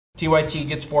TYT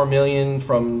gets $4 million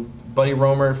from Buddy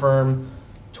Romer firm,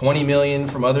 $20 million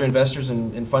from other investors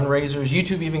and fundraisers.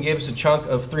 YouTube even gave us a chunk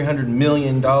of $300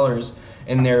 million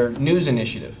in their news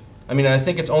initiative. I mean, I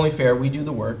think it's only fair we do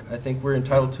the work. I think we're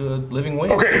entitled to a living wage.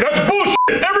 Okay, that's bullshit.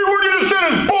 Every word you just said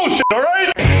is bullshit, all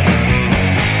right?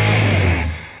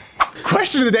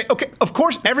 Question of the day. Okay, of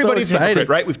course, everybody's a hypocrite,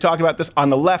 right? We've talked about this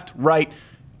on the left, right.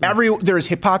 There is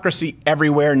hypocrisy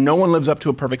everywhere. No one lives up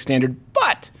to a perfect standard.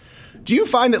 But do you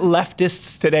find that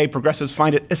leftists today, progressives,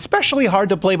 find it especially hard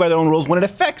to play by their own rules when it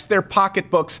affects their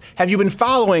pocketbooks? Have you been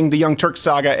following the Young Turks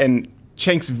saga and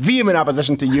Cenk's vehement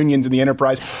opposition to unions in the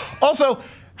enterprise? Also,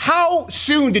 how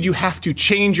soon did you have to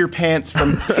change your pants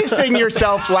from pissing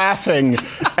yourself laughing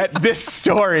at this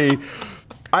story?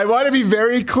 I want to be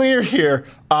very clear here.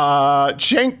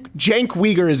 Cenk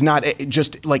Uygur is not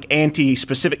just like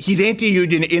anti-specific. He's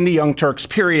anti-union in the Young Turks,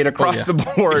 period, across the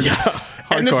board.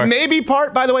 And this may be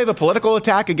part, by the way, of a political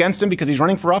attack against him because he's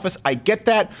running for office. I get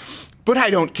that, but I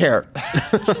don't care.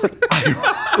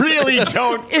 I really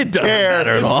don't care. It doesn't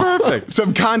matter at all. It's perfect.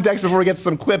 Some context before we get to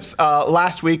some clips.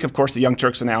 Last week, of course, the Young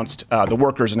Turks announced, the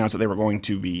workers announced that they were going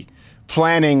to be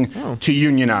planning to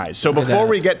unionize. So before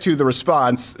we get to the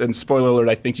response, and spoiler alert,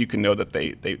 I think you can know that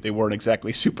they weren't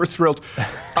exactly super thrilled.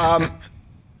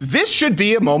 This should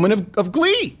be a moment of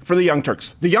glee for the Young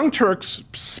Turks. The Young Turks,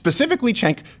 specifically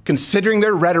Cenk, considering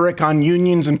their rhetoric on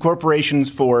unions and corporations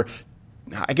for,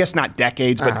 I guess not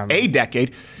decades, but a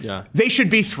decade, they should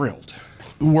be thrilled.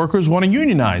 Workers want to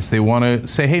unionize. They want to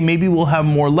say, hey, maybe we'll have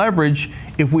more leverage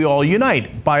if we all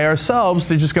unite. By ourselves,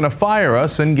 they're just going to fire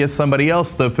us and get somebody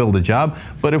else to fill the job.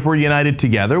 But if we're united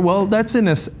together, well, that's in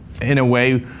a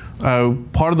way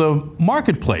part of the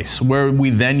marketplace where we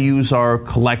then use our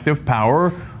collective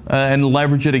power and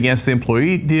leverage it against the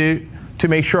employee to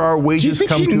make sure our wages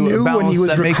come to a balance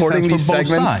that makes sense for both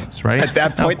sides, right? At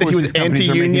that point, that he was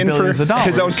anti-union for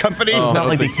his own company. It's not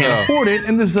like they can't afford it,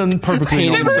 and this is perfectly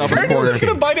normal. It's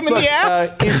going to bite him in the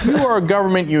ass. If you are a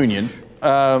government union,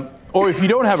 or if you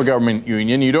don't have a government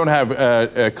union, you don't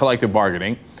have collective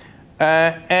bargaining,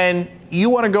 and you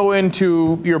want to go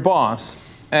into your boss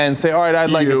and say, all right,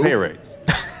 I'd like a pay raise.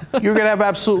 You're going to have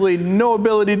absolutely no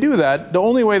ability to do that. The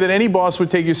only way that any boss would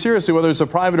take you seriously, whether it's a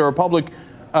private or a public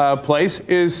place,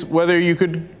 is whether you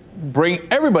could bring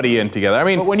everybody in together. I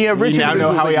mean, but when you have rich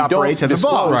individuals how he operates as a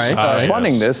boss,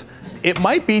 funding this, it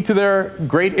might be to their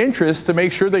great interest to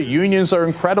make sure that unions are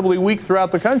incredibly weak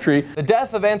throughout the country. The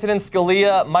death of Antonin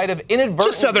Scalia might have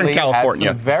inadvertently Southern California.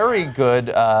 had some very good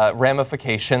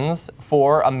ramifications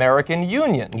for American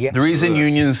unions. The reason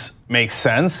unions make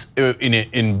sense,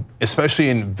 especially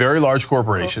in very large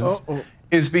corporations,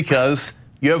 is because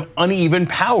you have uneven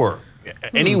power.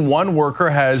 Any one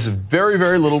worker has very,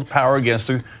 very little power against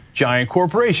a giant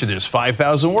corporation. There's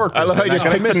 5,000 workers. I love how he just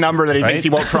picks a number that he thinks he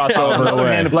won't cross over.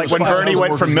 Like when Bernie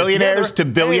went from millionaires to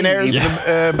billionaires.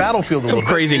 Battlefield. Some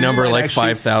crazy number like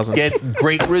 5,000. Get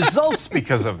great results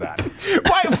because of that.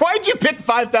 Why'd you pick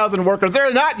 5,000 workers? There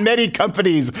are not many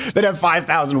companies that have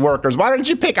 5,000 workers. Why don't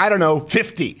you pick, I don't know,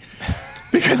 50?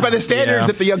 Because by the standards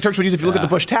that the Young Turks would use, if you look at the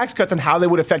Bush tax cuts and how they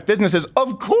would affect businesses,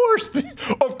 of course,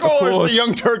 the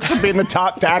Young Turks would be in the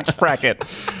top tax bracket.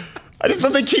 I just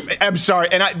don't think I'm sorry.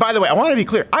 And by the way, I want to be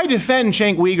clear. I defend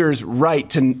Cenk Uygur's right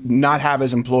to not have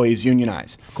his employees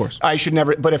unionize. Of course. I should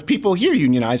never. But if people here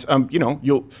unionize, you know,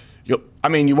 I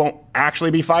mean, you won't actually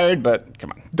be fired, but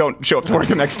come on, don't show up to work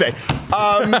the next day.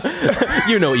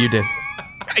 You know what you did.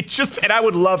 And I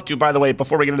would love to, by the way,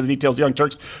 before we get into the details, Young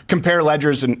Turks, compare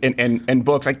ledgers and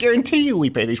books. I guarantee you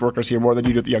we pay these workers here more than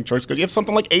you do at the Young Turks because you have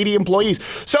something like 80 employees.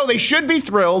 So they should be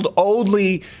thrilled.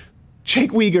 Only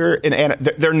Cenk Uygur and Anna,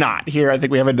 they're not here. I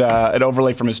think we have an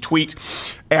overlay from his tweet.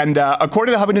 And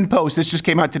according to the Huffington Post, this just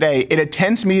came out today, in a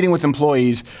tense meeting with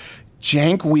employees,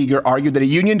 Cenk Uygur argued that a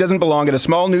union doesn't belong at a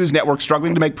small news network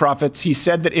struggling to make profits. He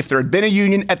said that if there had been a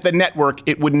union at the network,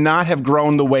 it would not have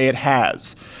grown the way it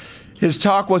has. His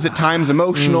talk was at times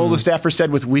emotional, the staffer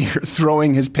said, with Uygur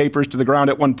throwing his papers to the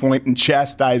ground at one point and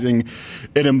chastising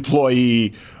an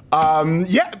employee.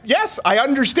 Yes, I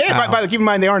understand. By the way, keep in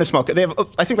mind, they aren't a small. They have,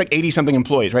 I think, like 80-something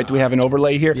employees, right? Do we have an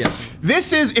overlay here? Yes.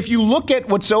 This is, if you look at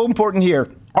what's so important here,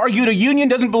 argued a union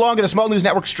doesn't belong at a small news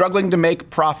network struggling to make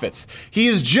profits. He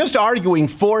is just arguing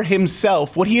for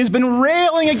himself what he has been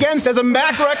railing against as a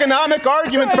macroeconomic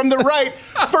argument from the right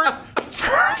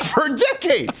for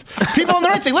decades. People on the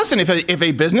right say, listen, if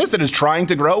a business that is trying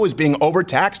to grow is being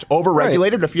overtaxed,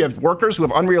 overregulated, if you have workers who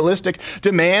have unrealistic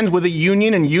demands with a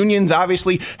union, and unions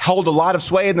obviously held a lot of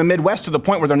sway in the Midwest to the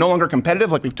point where they're no longer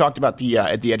competitive, like we've talked about the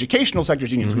educational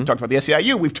sector's unions, we've talked about the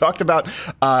SEIU, we've talked about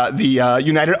the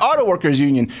United Auto Workers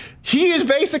Union. He is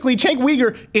basically, Cenk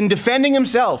Uygur, in defending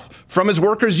himself from his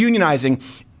workers unionizing,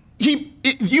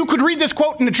 you could read this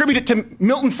quote and attribute it to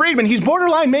Milton Friedman. He's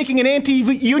borderline making an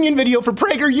anti-union video for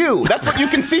PragerU. That's what you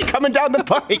can see coming down the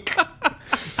pike.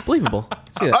 It's believable.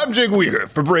 I'm Cenk Uygur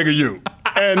for PragerU.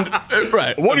 And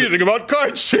what do you think about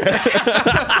card check?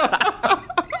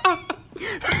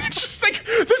 Just like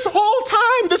this whole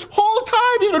time,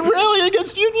 he's been railing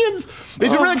against unions. He's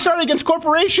been really starting against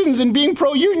corporations and being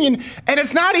pro-union. And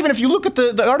it's not even, if you look at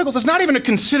the articles, it's not even a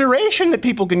consideration that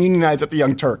people can unionize at the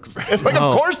Young Turks. It's like,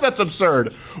 of course that's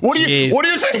absurd. What do you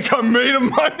think? I'm made of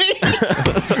money?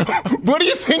 What do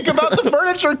you think about the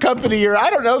furniture company, or I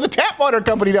don't know, the tap water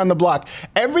company down the block?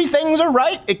 Everything's all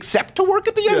right except to work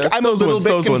at the Young Turks. I'm a little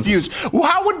bit confused.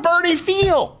 How would Bernie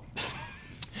feel?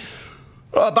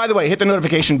 By the way, hit the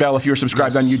notification bell if you're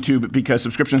subscribed on YouTube, because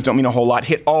subscriptions don't mean a whole lot.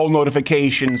 Hit all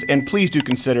notifications, and please do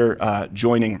consider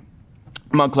joining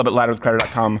Mug Club at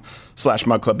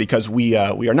louderwithcrowder.com/Mug Club, because we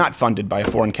are not funded by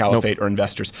a foreign caliphate or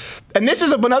investors. And this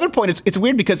is another point. It's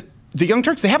weird because the Young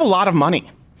Turks, they have a lot of money.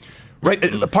 Right,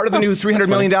 part of the new $300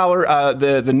 million,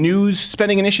 the news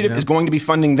spending initiative is going to be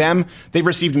funding them. They've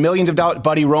received millions of dollars.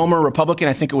 Buddy Roemer, Republican,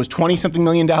 I think it was $20-something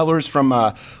million from,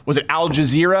 was it Al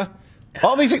Jazeera?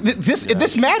 All these things,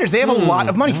 this matters. They have a lot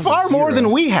of money, far more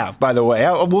than we have, by the way.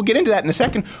 We'll get into that in a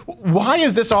second. Why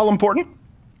is this all important?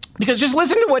 Because just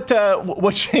listen to what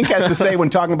Cenk has to say when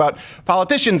talking about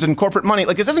politicians and corporate money.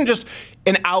 Like, this isn't just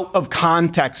an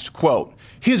out-of-context quote.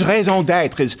 His raison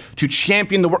d'etre is to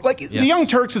champion the work. Like, the Young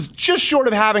Turks is just short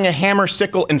of having a hammer,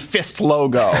 sickle, and fist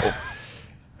logo.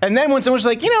 And then when someone's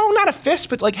like, not a fist,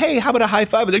 but like, hey, how about a high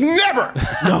five? Like, never!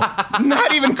 No,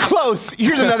 not even close.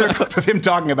 Here's another clip of him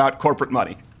talking about corporate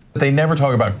money. They never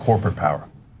talk about corporate power.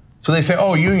 So they say,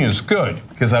 oh, union's good,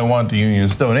 because I want the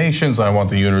union's donations, I want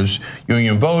the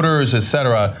union voters,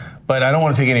 etc. But I don't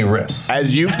want to take any risks.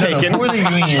 As you've taken, who are the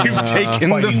unions you've taken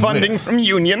the funding from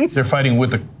unions. They're fighting with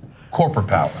the corporate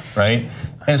power, right?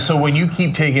 And so when you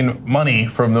keep taking money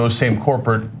from those same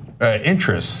corporate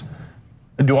interests,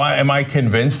 am I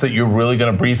convinced that you're really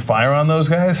going to breathe fire on those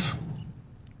guys?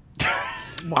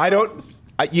 I don't.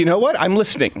 You know what? I'm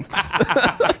listening.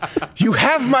 You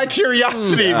have my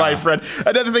curiosity, my friend.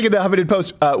 Another thing in the Huffington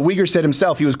Post, Uygur said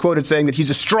himself, he was quoted saying that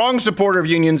he's a strong supporter of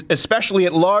unions, especially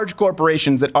at large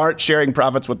corporations that aren't sharing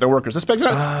profits with their workers. So,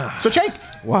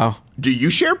 Cenk, wow. Do you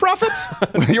share profits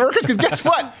with your workers? Because guess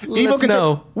what? We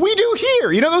do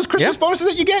here. You know those Christmas bonuses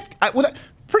that you get?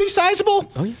 Pretty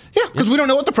sizable. Oh, yeah. Yeah, because we don't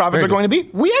know what the profits are going to be.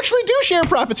 We actually do share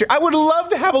profits here. I would love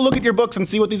to have a look at your books and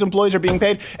see what these employees are being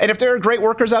paid. And if there are great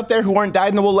workers out there who aren't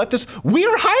dyed-in-the-wool leftists, we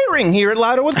are hiring here at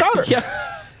Louder with Crowder.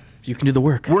 You can do the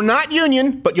work. We're not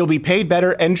union, but you'll be paid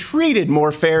better and treated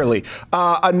more fairly.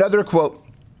 Another quote.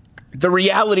 The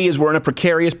reality is we're in a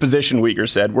precarious position, Uygur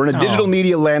said. We're in a digital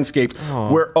media landscape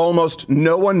where almost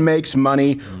no one makes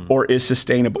money or is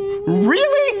sustainable.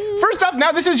 Really? First off,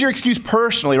 now this is your excuse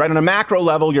personally, right? On a macro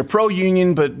level, you're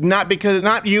pro-union, but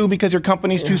not you because your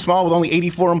company's too small with only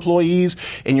 84 employees,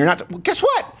 and you're not. Well, guess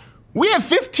what? We have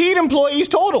 15 employees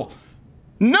total.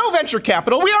 No venture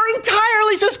capital. We are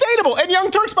entirely sustainable. And Young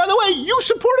Turks, by the way, you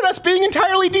supported us being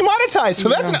entirely demonetized. So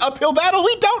that's an uphill battle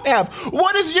we don't have.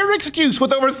 What is your excuse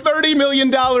with over $30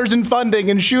 million in funding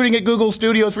and shooting at Google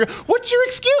Studios? What's your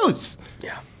excuse?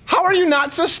 How are you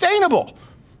not sustainable?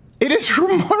 It is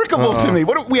remarkable to me.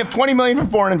 We have 20 million from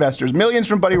foreign investors, millions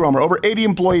from Buddy Roemer, over 80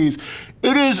 employees.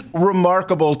 It is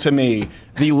remarkable to me,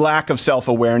 the lack of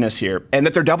self-awareness here, and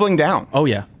that they're doubling down. Oh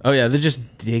yeah, they're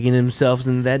just digging themselves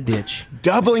into that ditch.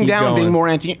 Doubling down, being more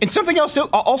anti. And something else,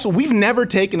 also, we've never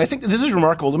taken, I think this is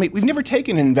remarkable to me, we've never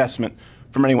taken an investment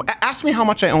from anyone. Ask me how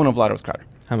much I own of Louder with Crowder.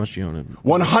 How much do you own it?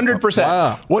 100%.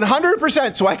 Wow.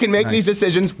 100%. So I can make these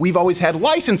decisions. We've always had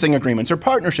licensing agreements or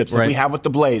partnerships like we have with The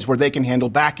Blaze, where they can handle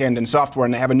back-end and software,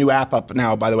 and they have a new app up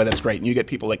now, by the way, that's great. And you get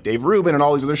people like Dave Rubin and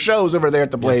all these other shows over there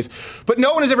at The Blaze. But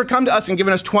no one has ever come to us and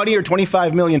given us 20 or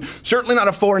 25 million, certainly not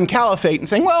a foreign caliphate, and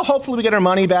saying, well, hopefully we get our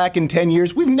money back in 10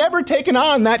 years. We've never taken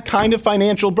on that kind of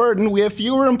financial burden. We have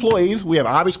fewer employees. We have,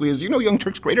 obviously, as you know, Young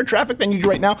Turks, greater traffic than you do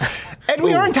right now. And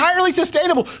we are entirely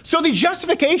sustainable. So the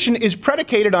justification is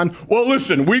predicated on, well,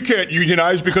 listen, we can't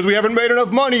unionize because we haven't made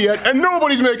enough money yet, and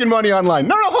nobody's making money online.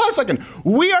 No, hold on a second.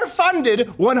 We are funded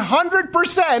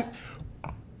 100%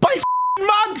 by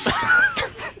mugs.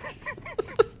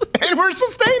 And we're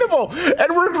sustainable,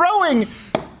 and we're growing.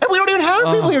 And we don't even have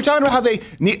people here talking about how they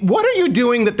need. What are you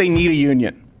doing that they need a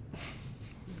union?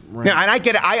 Right. Now, and I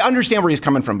get it. I understand where he's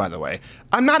coming from, by the way.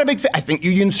 I'm not a big fan. I think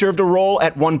unions served a role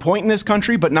at one point in this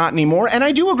country, but not anymore. And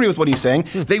I do agree with what he's saying.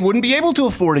 They wouldn't be able to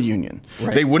afford a union.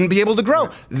 Right. They wouldn't be able to grow.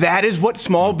 Right. That is what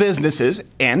small businesses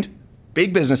and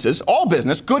big businesses, all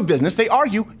business, good business, they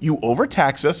argue, you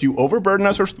overtax us, you overburden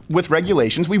us with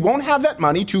regulations, we won't have that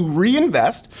money to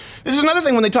reinvest. This is another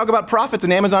thing when they talk about profits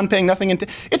and Amazon paying nothing.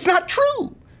 It's not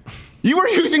true. You are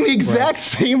using the exact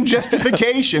same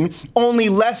justification, only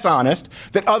less honest,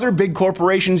 that other big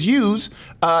corporations use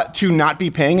to not be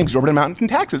paying exorbitant amounts in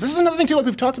taxes. This is another thing, too, like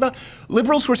we've talked about.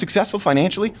 Liberals who are successful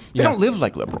financially, they don't live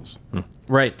like liberals.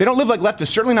 Right. They don't live like leftists,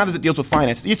 certainly not as it deals with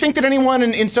finance. You think that anyone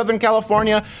in Southern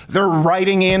California, they're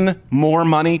writing in more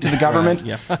money to the government?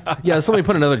 Yeah, somebody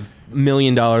put another $1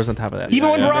 million on top of that.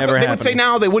 Even when Barack, they would say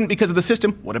now they wouldn't because of the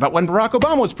system. What about when Barack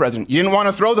Obama was president? You didn't want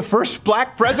to throw the first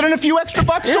black president a few extra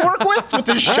bucks to work with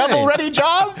his shovel-ready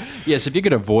jobs? Yes, if you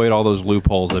could avoid all those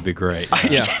loopholes, that'd be great.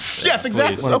 Yes,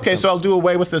 exactly. Okay, so I'll do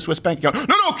away with the Swiss bank account.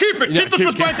 No, keep it. Keep the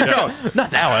Swiss bank account.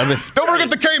 Not that one. Don't forget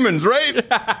the Caymans,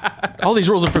 right? All these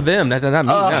rules are for them. Not me.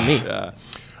 Not me.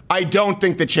 I don't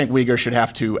think that Cenk Uygur should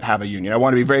have to have a union. I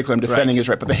want to be very clear. I'm defending his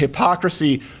right. But the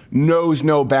hypocrisy knows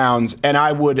no bounds. And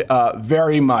I would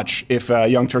very much, if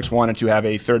Young Turks wanted to have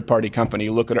a third-party company,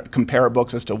 compare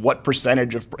books as to what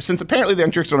percentage of, since apparently the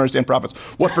Young Turks don't understand profits,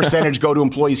 what percentage go to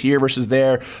employees here versus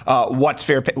there, what's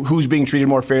fair, who's being treated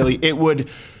more fairly. It would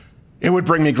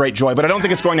bring me great joy, but I don't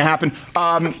think it's going to happen.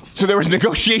 So there was a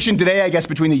negotiation today, I guess,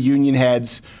 between the union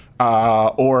heads,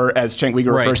 or as Cenk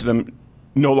Uygur refers to them,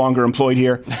 no longer employed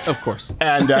here. Of course.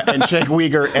 And Cenk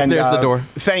Uygur. And there's the door.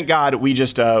 Thank God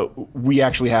we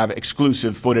actually have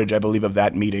exclusive footage, I believe, of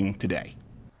that meeting today.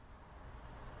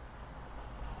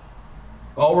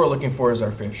 All we're looking for is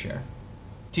our fair share.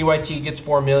 TYT gets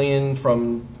 $4 million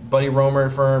from Buddy Romer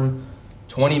firm,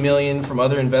 $20 million from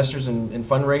other investors and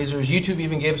fundraisers. YouTube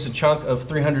even gave us a chunk of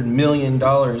 $300 million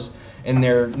in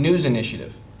their news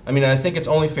initiative. I mean, I think it's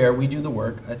only fair we do the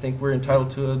work. I think we're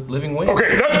entitled to a living wage.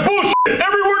 Okay, that's bullshit.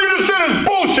 Every word you just said is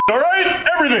bullshit, all right?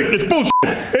 Everything. It's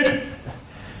bullshit.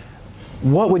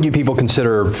 What would you people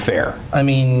consider fair? I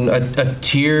mean, a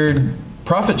tiered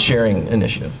profit-sharing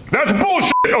initiative. That's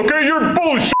bullshit, okay? You're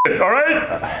bullshit, all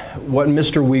right? What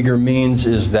Mr. Uygur means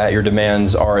is that your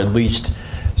demands are at least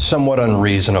somewhat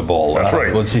unreasonable. That's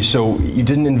right. Let's see, so you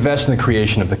didn't invest in the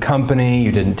creation of the company,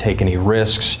 you didn't take any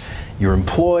risks, you're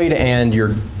employed, and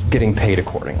you're getting paid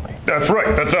accordingly. That's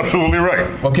right. That's absolutely right.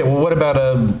 Okay, well, what about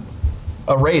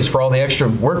a raise for all the extra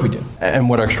work we do? And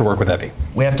what extra work would that be?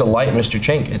 We have to light Mr.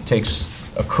 Cenk. It takes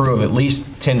a crew of at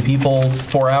least 10 people,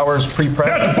 4 hours pre-prep.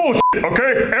 That's bullshit,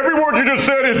 okay? Every word you just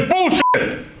said is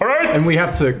bullshit, all right? And we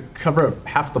have to cover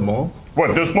half the mall?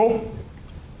 What, this mall?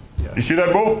 Yeah. You see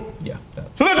that mall? Yeah.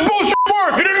 So that's bullshit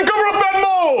work! You didn't cover up that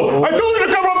mall! I told you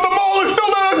to cover up the mall, and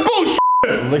still that's bullshit!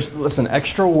 Listen,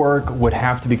 extra work would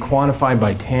have to be quantified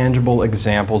by tangible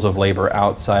examples of labor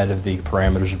outside of the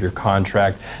parameters of your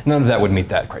contract. None of that would meet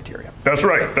that criteria. That's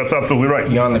right. That's absolutely right.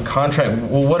 Beyond the contract,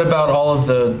 well, what about all of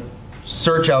the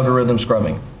search algorithm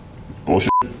scrubbing?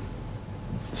 Bullshit.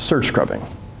 Search scrubbing?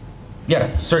 Yeah,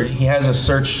 he has a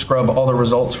search scrub all the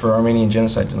results for Armenian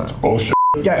genocide denial. Bullshit.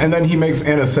 Yeah, and then he makes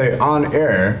Anna say on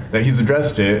air that he's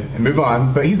addressed it and move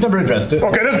on, but he's never addressed it.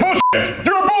 Okay, that's bullshit.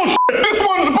 You're bullshit. This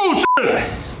one's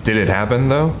bullshit. Did it happen,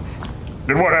 though?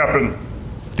 Did what happen?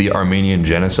 The Armenian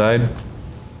genocide?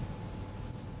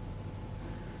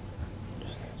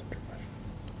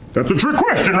 That's a trick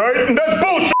question, right? And that's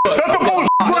bullshit. That's a bullshit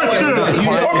question. Okay,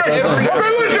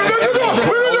 listen, this is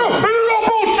all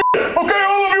bullshit. Okay,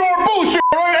 all of you are bullshit,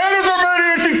 right? Anna's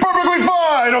Armenian, she's perfectly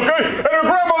fine, okay? And her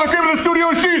grandmother came to the studio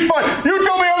and she's fine. You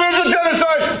tell me how there's a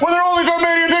genocide when there are all these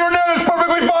Armenians and her dad is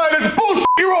perfectly fine. It's bullshit.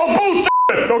 You're all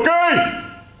bullshit, okay?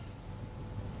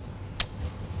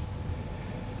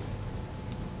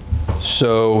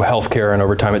 So healthcare and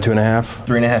overtime at 2.5?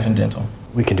 3.5 in dental.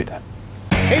 We can do that.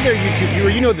 Hey there, YouTube viewer,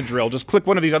 you know the drill. Just click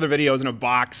one of these other videos in a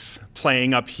box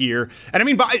playing up here. And I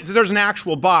mean, there's an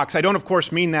actual box. I don't, of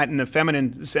course, mean that in the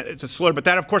feminine, it's a slur, but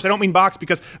that, of course, I don't mean box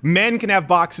because men can have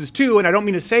boxes too, and I don't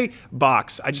mean to say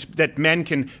box. I just, that men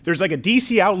can, there's like a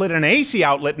DC outlet and an AC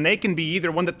outlet, and they can be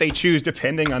either one that they choose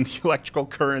depending on the electrical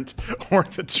current or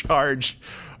the charge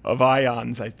of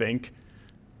ions, I think.